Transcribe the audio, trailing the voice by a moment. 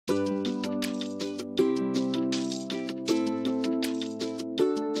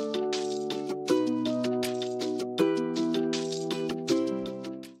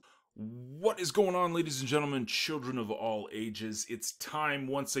What is going on, ladies and gentlemen, children of all ages? It's time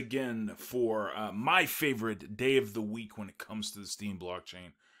once again for my favorite day of the week when it comes to the Steem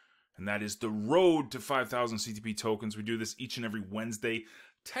blockchain, and that is the road to 5,000 CTP tokens. We do this each and every Wednesday.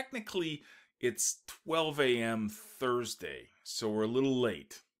 Technically, it's 12 a.m. Thursday, so we're a little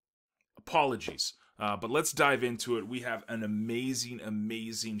late. Apologies. But let's dive into it. We have an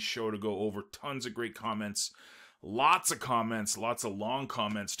amazing show to go over. Tons of great comments. Lots of comments, lots of long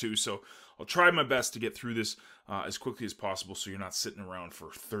comments too, so I'll try my best to get through this as quickly as possible so you're not sitting around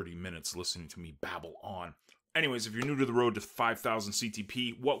for 30 minutes listening to me babble on. Anyways, if you're new to the road to 5,000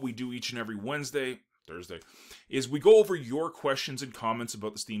 CTP, what we do each and every Thursday, is we go over your questions and comments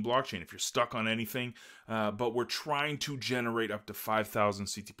about the Steem blockchain. If you're stuck on anything, but we're trying to generate up to 5,000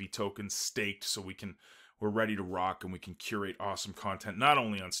 CTP tokens staked so we're ready to rock and we can curate awesome content, not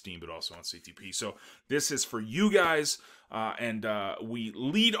only on Steem, but also on CTP. So this is for you guys, and we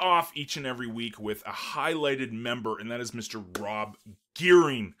lead off each and every week with a highlighted member, and that is Mr. Rob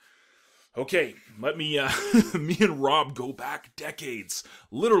Gearing. Okay, let me, me and Rob go back decades.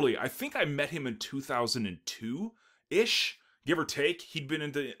 Literally, I think I met him in 2002-ish, give or take. He'd been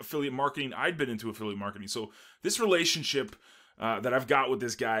into affiliate marketing, I'd been into affiliate marketing. So this relationship that I've got with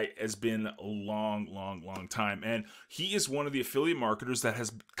this guy has been a long time. And he is one of the affiliate marketers that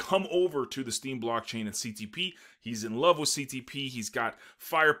has come over to the Steem blockchain and CTP. He's in love with CTP. He's got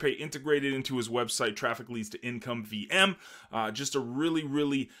Fire-Pay integrated into his website, Traffic Leads to Income VM. Just a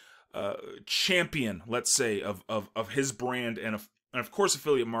really champion, let's say, of his brand and of course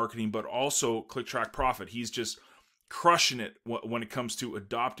affiliate marketing, but also Click Track Profit. He's just crushing it when it comes to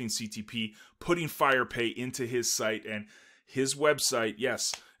adopting CTP, putting Fire-Pay into his site, and his website,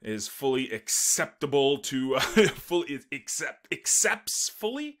 yes, is fully acceptable to accepts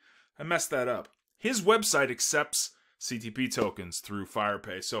fully. I messed that up. His website accepts CTP tokens through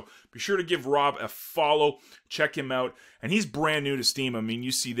Fire-Pay. So be sure to give Rob a follow, check him out. And he's brand new to Steem. I mean,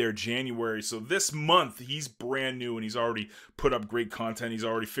 you see there January. So this month he's brand new and he's already put up great content. He's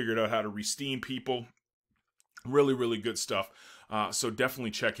already figured out how to re-Steem people. Really good stuff. So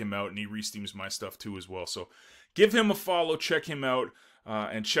definitely check him out, and he re-Steams my stuff too as well. So give him a follow, check him out,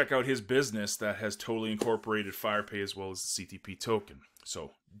 and check out his business that has totally incorporated Fire-Pay as well as the CTP token.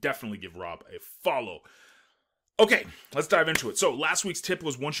 So definitely give Rob a follow. Okay, let's dive into it. So last week's tip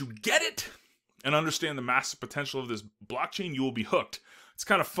was, once you get it and understand the massive potential of this blockchain, you will be hooked. It's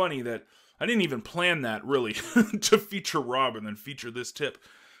kind of funny that I didn't even plan that, really, to feature Rob and then feature this tip.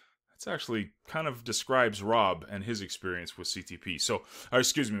 It's actually kind of describes Rob and his experience with CTP. So,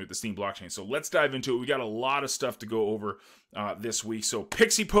 excuse me, with the Steem blockchain. So let's dive into it. We got a lot of stuff to go over this week. So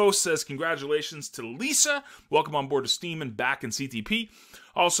Pixie Post says, congratulations to Lisa. Welcome on board to Steem and back in CTP.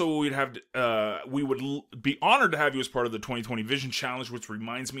 Also, we would be honored to have you as part of the 2020 Vision Challenge, which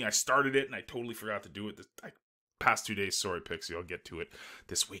reminds me, I started it and I totally forgot to do it. Past 2 days. Sorry, Pixie. I'll get to it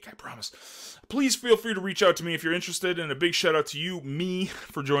this week, I promise. Please feel free to reach out to me if you're interested, and a big shout out to you, me,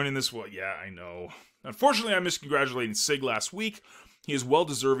 for joining this. Well, yeah, I know. Unfortunately, I missed congratulating Sig last week. He is well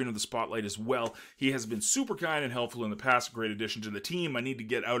deserving of the spotlight as well. He has been super kind and helpful in the past. Great addition to the team. I need to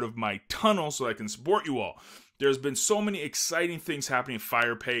get out of my tunnel so I can support you all. There's been so many exciting things happening in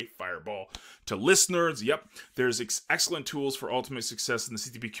Fire-Pay, Fireball, to listeners. Yep, there's excellent tools for ultimate success in the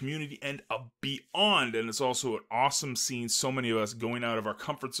CTP community and beyond. And it's also an awesome seeing so many of us going out of our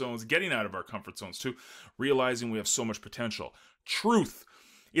comfort zones, getting out of our comfort zones too, realizing we have so much potential. Truth.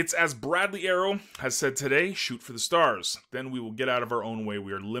 It's as Bradley Arrow has said today, shoot for the stars. Then we will get out of our own way.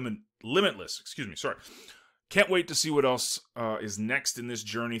 We are limitless. Excuse me, sorry. Can't wait to see what else is next in this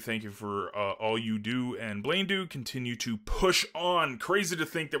journey. Thank you for all you do. And Blaine Dude, continue to push on. Crazy to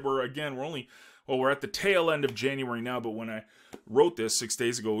think that we're at the tail end of January now, but when I wrote this 6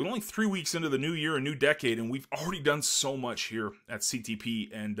 days ago, we're only 3 weeks into the new year, a new decade, and we've already done so much here at CTP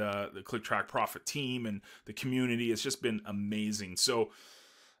and the Click Track Profit team and the community. It's just been amazing. So,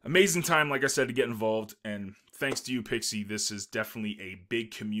 amazing time, like I said, to get involved. And thanks to you, Pixie, this is definitely a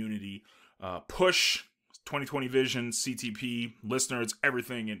big community push. 2020 Vision, CTP, listeners,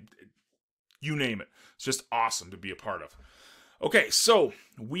 everything, and you name it. It's just awesome to be a part of. Okay, so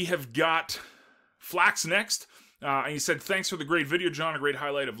we have got Flax next. And he said, thanks for the great video, John. A great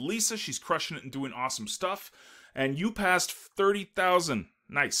highlight of Lisa. She's crushing it and doing awesome stuff. And you passed 30,000.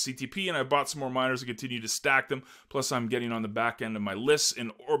 Nice. CTP, and I bought some more miners to continue to stack them. Plus, I'm getting on the back end of my list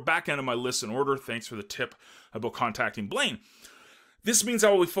in order. Thanks for the tip about contacting Blaine. This means I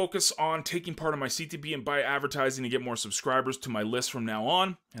will focus on taking part in my CTP and buy advertising to get more subscribers to my list from now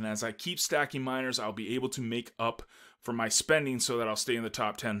on. And as I keep stacking miners, I'll be able to make up for my spending so that I'll stay in the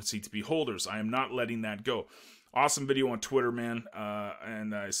top 10 CTP holders. I am not letting that go. Awesome video on Twitter, man.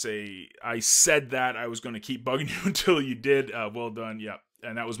 And I said that I was going to keep bugging you until you did. Well done. Yeah.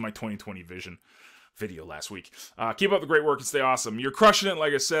 And that was my 2020 vision video last week. Keep up the great work and stay awesome. You're crushing it.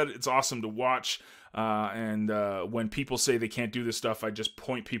 Like I said, it's awesome to watch. And when people say they can't do this stuff, I just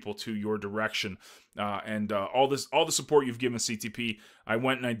point people to your direction. And all the support you've given CTP. I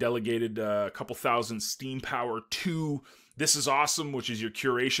went and I delegated a couple thousand Steam power to This Is Awesome, which is your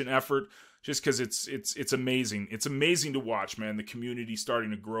curation effort. Just because it's amazing. It's amazing to watch, man. The community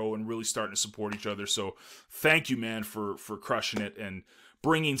starting to grow and really starting to support each other. So thank you, man, for crushing it and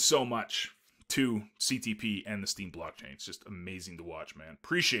bringing so much to CTP and the Steam blockchain. It's just amazing to watch, man.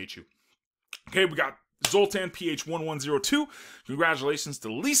 Appreciate you. Okay, we got Zoltan PH1102. Congratulations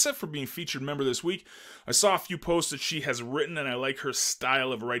to Lisa for being featured member this week. I saw a few posts that she has written, and I like her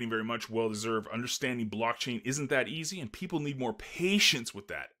style of writing very much. Well deserved. Understanding blockchain isn't that easy, and people need more patience with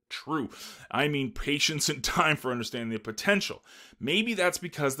that. True. I mean patience and time for understanding the potential. Maybe that's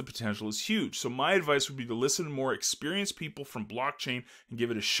because the potential is huge. So my advice would be to listen to more experienced people from blockchain and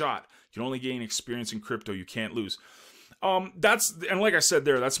give it a shot. You can only gain experience in crypto. You can't lose. And like I said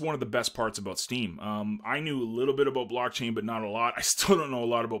there, that's one of the best parts about Steam. I knew a little bit about blockchain, but not a lot. I still don't know a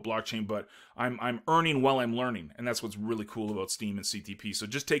lot about blockchain, but I'm earning while I'm learning. And that's what's really cool about Steam and CTP. So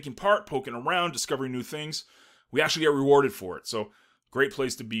just taking part, poking around, discovering new things, we actually get rewarded for it. So great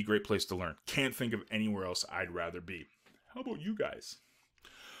place to be, great place to learn. Can't think of anywhere else I'd rather be. How about you guys?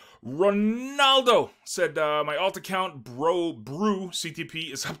 Ronaldo said, my alt account, Brew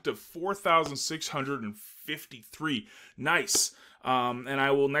CTP, is up to 4,653. Nice.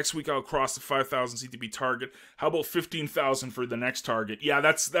 And next week I'll cross the 5,000 CTP target. How about 15,000 for the next target? Yeah,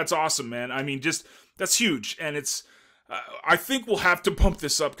 that's awesome, man. I mean, that's huge. And it's, I think we'll have to bump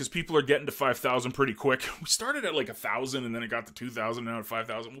this up because people are getting to 5,000 pretty quick. We started at like 1,000 and then it got to 2,000 and now at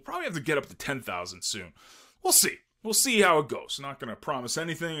 5,000. We'll probably have to get up to 10,000 soon. We'll see. We'll see how it goes. Not going to promise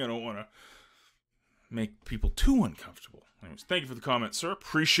anything. I don't want to make people too uncomfortable. Anyways, thank you for the comment, sir.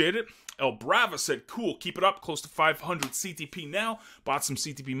 Appreciate it. El Brava said, cool, keep it up. Close to 500 CTP now. Bought some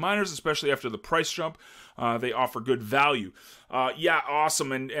CTP miners, especially after the price jump. They offer good value. Yeah,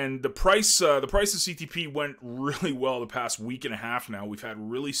 awesome. And the price of CTP went really well the past week and a half now. We've had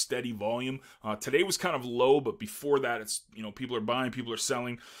really steady volume. Today was kind of low, but before that, it's, people are buying, people are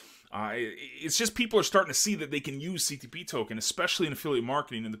selling. It's just people are starting to see that they can use CTP token, especially in affiliate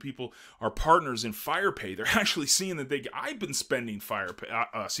marketing, and the people are partners in Fire-Pay. They're actually seeing that I've been spending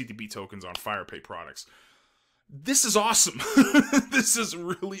CTP tokens on Fire-Pay products. This is awesome. This is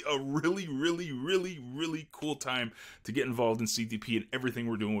really a really cool time to get involved in CTP and everything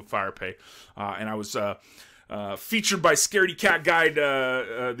we're doing with Fire-Pay. And I was featured by Scaredy Cat Guide,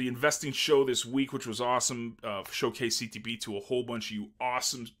 the investing show this week, which was awesome. Showcase CTP to a whole bunch of you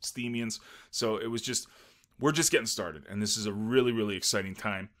awesome Steamians. So it was we're just getting started. And this is a really exciting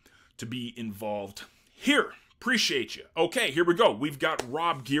time to be involved here. Appreciate you. Okay, here we go. We've got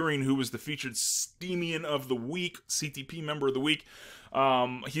Rob Gearing, who was the featured Steamian of the week, CTP member of the week.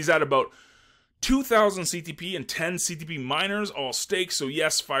 He's at about 2,000 CTP and 10 CTP miners, all staked. So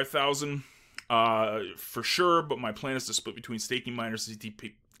yes, 5,000 for sure. But my plan is to split between staking miners and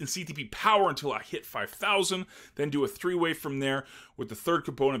CTP power until I hit 5,000. Then do a three-way from there, with the third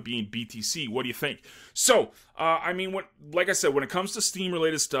component being BTC. What do you think? So, I mean, like I said, when it comes to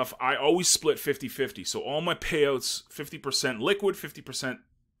Steam-related stuff, I always split 50-50. So all my payouts, 50% liquid, 50%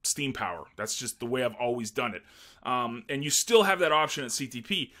 Steam power. That's just the way I've always done it. And you still have that option at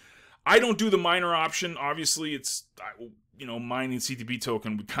CTP. I don't do the miner option. Obviously, it's, mining CTP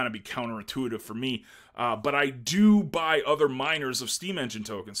token would kind of be counterintuitive for me. But I do buy other miners of Steam Engine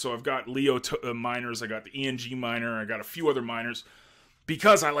tokens. So I've got Leo miners, I got the ENG miner, I got a few other miners,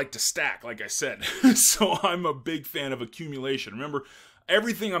 because I like to stack, like I said. So I'm a big fan of accumulation. Remember,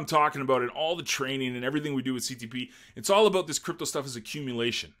 everything I'm talking about and all the training and everything we do with CTP, it's all about this crypto stuff as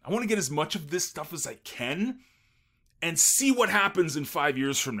accumulation. I want to get as much of this stuff as I can and see what happens in 5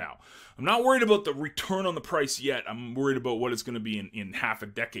 years from now. I'm not worried about the return on the price yet. I'm worried about what it's going to be in half a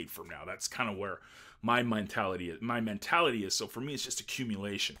decade from now. That's kind of where my mentality is. So for me, it's just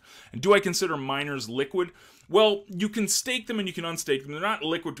accumulation. And do I consider miners liquid? Well, you can stake them and you can unstake them. They're not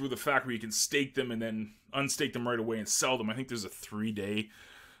liquid to the fact where you can stake them and then unstake them right away and sell them. I think there's a 3-day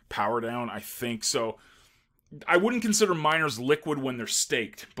power down, I think. So I wouldn't consider miners liquid when they're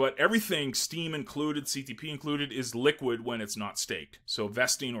staked, but everything, Steam included, CTP included, is liquid when it's not staked. So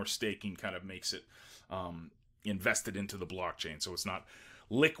vesting or staking kind of makes it invested into the blockchain. So it's not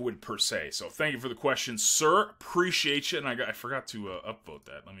liquid per se. So thank you for the question, sir. Appreciate you. And I forgot to upvote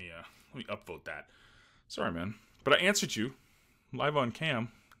that. Let me upvote that. Sorry, man. But I answered you live on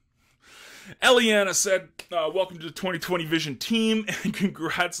cam. Eliana said, welcome to the 2020 Vision team, and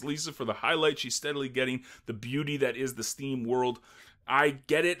congrats, Lisa, for the highlight. She's steadily getting the beauty that is the Steam world. I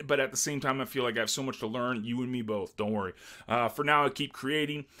get it, but at the same time, I feel like I have so much to learn. You and me both. Don't worry. For now, I keep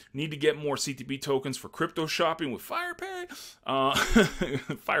creating. Need to get more CTP tokens for crypto shopping with Fire-Pay.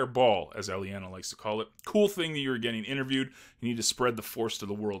 Fireball, as Eliana likes to call it. Cool thing that you're getting interviewed. You need to spread the force to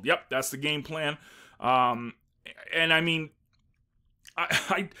the world. Yep, that's the game plan. And I mean,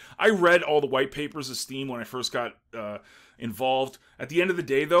 I read all the white papers of Steam when I first got involved. At the end of the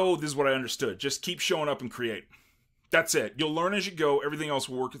day, though, this is what I understood. Just keep showing up and create. That's it. You'll learn as you go. Everything else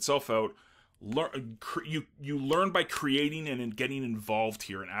will work itself out. You learn by creating and getting involved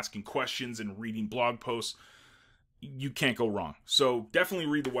here and asking questions and reading blog posts. You can't go wrong. So definitely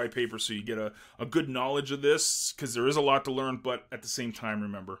read the white paper so you get a good knowledge of this, because there is a lot to learn. But at the same time,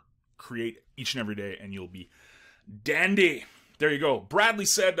 remember, create each and every day and you'll be dandy. There you go. Bradley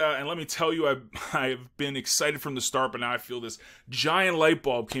said, and let me tell you, I've been excited from the start, but now I feel this giant light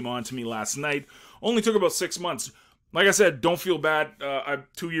bulb came on to me last night. Only took about 6 months. Like I said, don't feel bad. I'm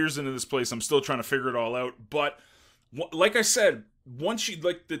 2 years into this place. I'm still trying to figure it all out. But like I said, once you,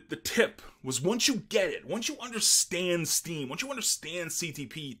 like, the tip was once you get it, once you understand Steam, once you understand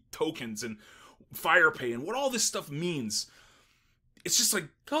CTP tokens and Fire-Pay and what all this stuff means, it's just like,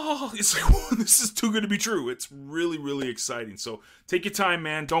 oh, it's like, whoa, this is too good to be true. It's really, really exciting. So take your time,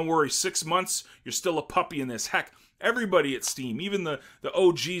 man. Don't worry. 6 months, you're still a puppy in this. Heck, everybody at Steam, even the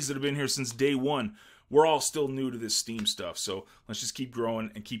OGs that have been here since day one, we're all still new to this Steam stuff. So let's just keep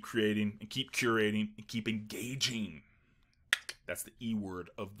growing and keep creating and keep curating and keep engaging. That's the E word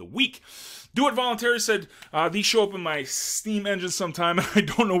of the week. Do It Voluntary said, these show up in my Steam engine sometime, and I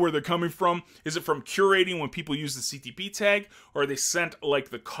don't know where they're coming from. Is it from curating when people use the CTP tag, or are they sent like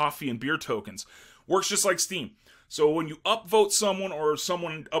the coffee and beer tokens? Works just like Steam. So when you upvote someone or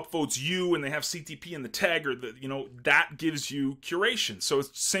someone upvotes you and they have CTP in the tag, or that gives you curation. So it's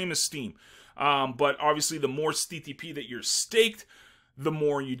the same as Steam. But obviously the more CTP that you're staked, the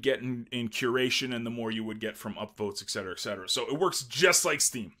more you'd get in curation and the more you would get from upvotes, etc., etc. So it works just like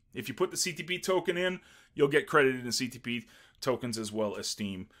Steam. If you put the CTP token in, you'll get credited in CTP tokens as well as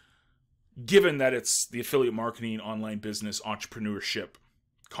Steam, given that it's the affiliate marketing, online business, entrepreneurship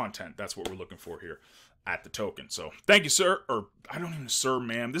content. That's what we're looking for here at the token. So thank you, sir. Or I don't even, sir,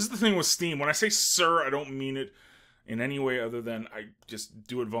 ma'am. This is the thing with Steam. When I say sir, I don't mean it in any way other than I just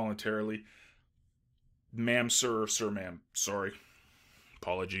do it voluntarily. Ma'am, sir, ma'am. Sorry.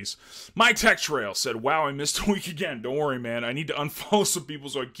 Apologies. My Tech Trail said, wow, I missed a week again. Don't worry, man. I need to unfollow some people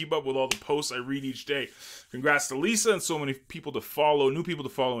so I can keep up with all the posts I read each day. Congrats to Lisa and so many people to follow, new people to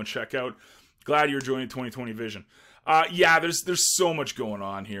follow and check out. Glad you're joining 2020 Vision. Yeah, there's so much going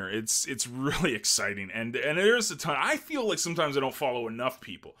on here. It's really exciting. And there's a ton. I feel like sometimes I don't follow enough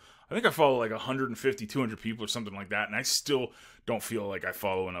people. I think I follow like 150, 200 people or something like that, and I still don't feel like I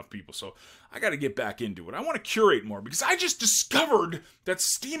follow enough people. So I got to get back into it. I want to curate more because I just discovered that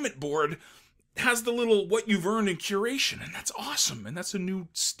Steemit has the little what you've earned in curation, and that's awesome. And that's a new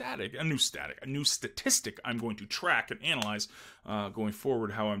statistic I'm going to track and analyze going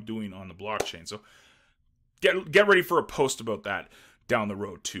forward how I'm doing on the blockchain. So get ready for a post about that down the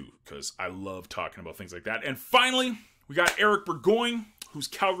road too, because I love talking about things like that. And finally, we got Eric Burgoyne, whose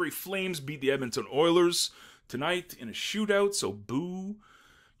Calgary Flames beat the Edmonton Oilers tonight in a shootout, so boo,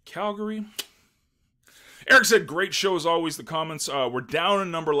 Calgary. Eric said, great show as always, the comments. We're down a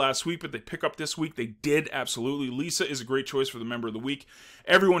number last week, but they pick up this week. They did, absolutely. Lisa is a great choice for the member of the week.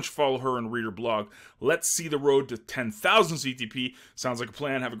 Everyone should follow her and read her blog. Let's see the road to 10,000 CTP. Sounds like a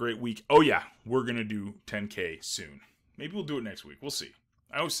plan. Have a great week. Oh yeah, we're going to do 10K soon. Maybe we'll do it next week. We'll see.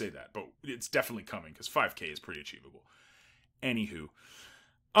 I always say that, but it's definitely coming because 5K is pretty achievable. Anywho.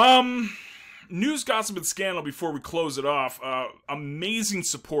 News, gossip, and scandal before we close it off. Amazing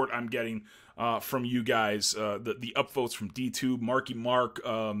support I'm getting from you guys. The upvotes from D2, Marky Mark,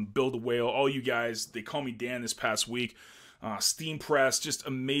 Bill the Whale, all you guys. They call me Dan this past week. Steam Press, just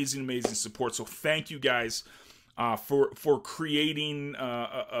amazing support. So thank you guys for creating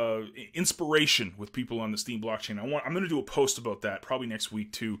inspiration with people on the Steam blockchain. I'm going to do a post about that probably next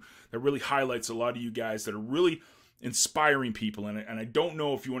week too. That really highlights a lot of you guys that are really inspiring people, and I don't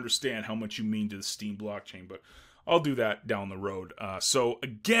know if you understand how much you mean to the Steam blockchain, but I'll do that down the road. So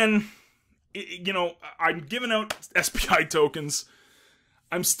again, I'm giving out SPI tokens.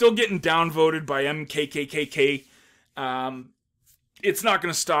 I'm still getting downvoted by MKKKK. It's not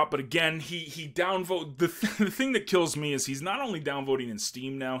going to stop, but again, he downvote. The thing that kills me is he's not only downvoting in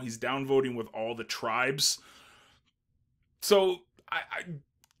Steam now, he's downvoting with all the tribes. So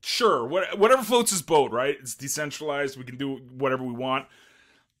sure, whatever floats his boat, right? It's decentralized. We can do whatever we want.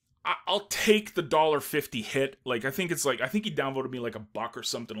 I'll take the $1.50 hit. Like, I think he downvoted me like $1 or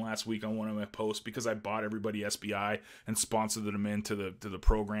something last week on one of my posts because I bought everybody SBI and sponsored them into the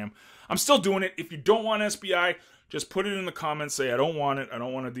program. I'm still doing it. If you don't want SBI, just put it in the comments. Say I don't want it. I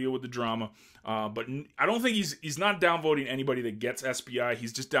don't want to deal with the drama. But I don't think he's not downvoting anybody that gets SBI.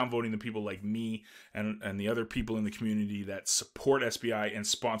 He's just downvoting the people like me and the other people in the community that support SBI and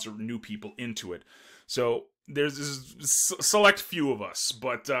sponsor new people into it. So there's this select few of us,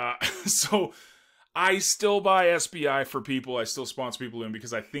 but so I still buy SBI for people. I still sponsor people in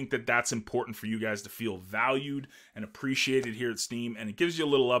because I think that that's important for you guys to feel valued and appreciated here at Steam, and it gives you a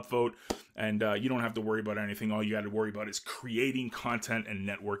little upvote, and you don't have to worry about anything. All you got to worry about is creating content and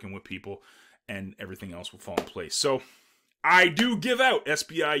networking with people, and everything else will fall in place. So I do give out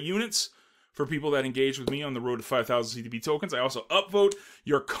SBI units for people that engage with me on the road to 5,000 CTP tokens. I also upvote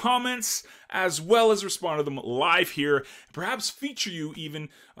your comments as well as respond to them live here, perhaps feature you even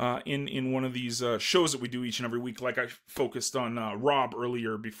in one of these shows that we do each and every week, like I focused on Rob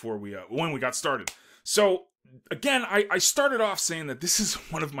earlier before when we got started. So again, I started off saying that this is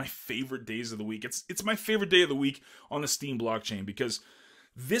one of my favorite days of the week. It's my favorite day of the week on the Steam blockchain because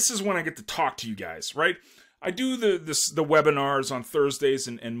this is when I get to talk to you guys, right? I do the webinars on Thursdays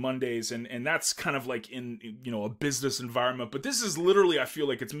and Mondays, and that's kind of like in, you know, a business environment. But this is literally, I feel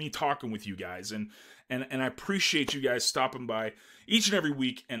like it's me talking with you guys, and I appreciate you guys stopping by each and every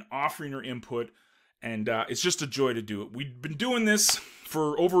week and offering your input. And it's just a joy to do it. We've been doing this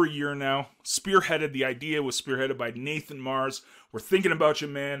for over a year now. The idea was spearheaded by Nathan Mars. We're thinking about you,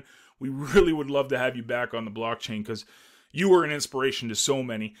 man. We really would love to have you back on the blockchain because you were an inspiration to so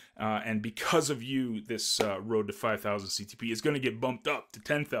many, and because of you, this road to 5,000 CTP is going to get bumped up to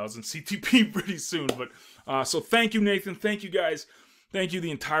 10,000 CTP pretty soon. But so thank you, Nathan. Thank you, guys. Thank you, the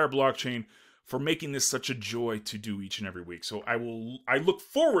entire blockchain, for making this such a joy to do each and every week. So I look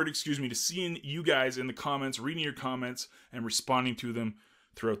forward, to seeing you guys in the comments, reading your comments, and responding to them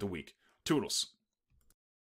throughout the week. Toodles.